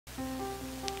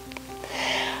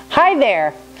Hi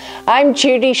there, I'm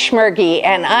Judi Schmerge,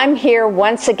 and I'm here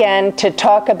once again to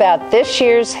talk about this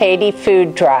year's Haiti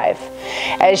Food Drive.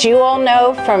 As you all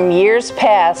know from years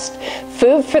past,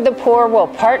 Food for the Poor will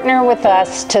partner with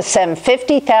us to send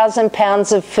 50,000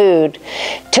 pounds of food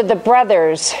to the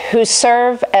brothers who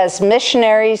serve as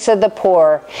missionaries of the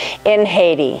poor in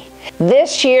Haiti.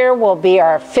 This year will be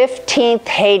our 15th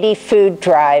Haiti Food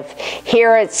Drive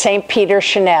here at St. Peter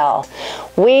Chanel.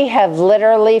 We have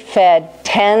literally fed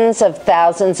tens of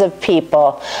thousands of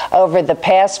people over the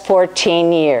past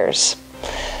 14 years.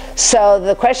 So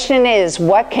the question is,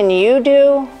 what can you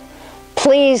do?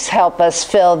 Please help us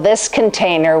fill this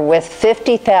container with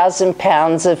 50,000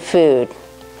 pounds of food.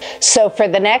 So for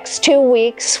the next 2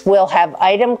 weeks, we'll have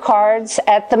item cards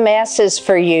at the masses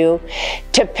for you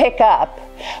to pick up.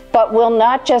 But we'll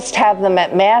not just have them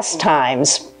at mass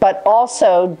times, but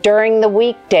also during the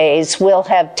weekdays, we'll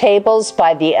have tables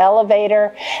by the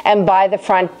elevator and by the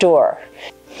front door.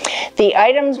 The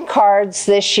item cards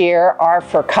this year are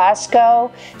for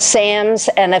Costco, Sam's,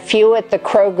 and a few at the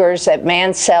Kroger's at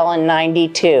Mansell and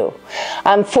 92.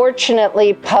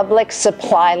 Unfortunately, public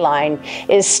supply line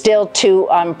is still too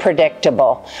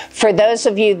unpredictable. For those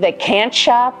of you that can't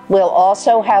shop, we'll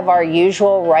also have our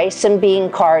usual rice and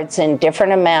bean cards in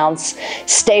different amounts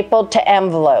stapled to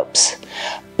envelopes.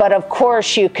 But of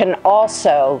course, you can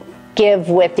also give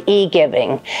with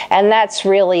e-giving, and that's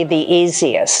really the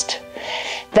easiest.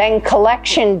 Then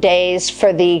collection days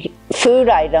for the food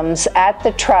items at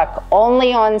the truck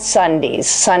only on Sundays,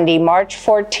 Sunday, March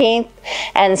 14th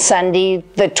and Sunday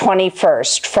the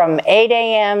 21st from 8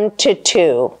 a.m. to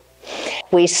 2.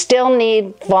 We still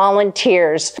need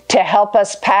volunteers to help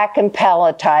us pack and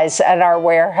palletize at our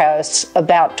warehouse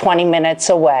about 20 minutes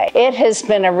away. It has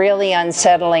been a really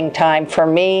unsettling time for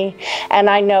me, and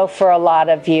I know for a lot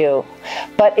of you.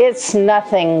 But it's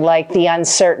nothing like the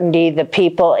uncertainty the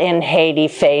people in Haiti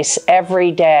face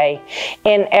every day,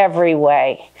 in every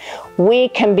way. We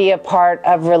can be a part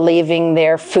of relieving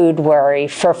their food worry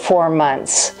for 4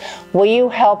 months. Will you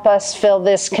help us fill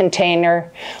this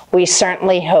container? We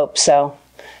certainly hope so.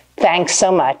 Thanks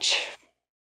so much.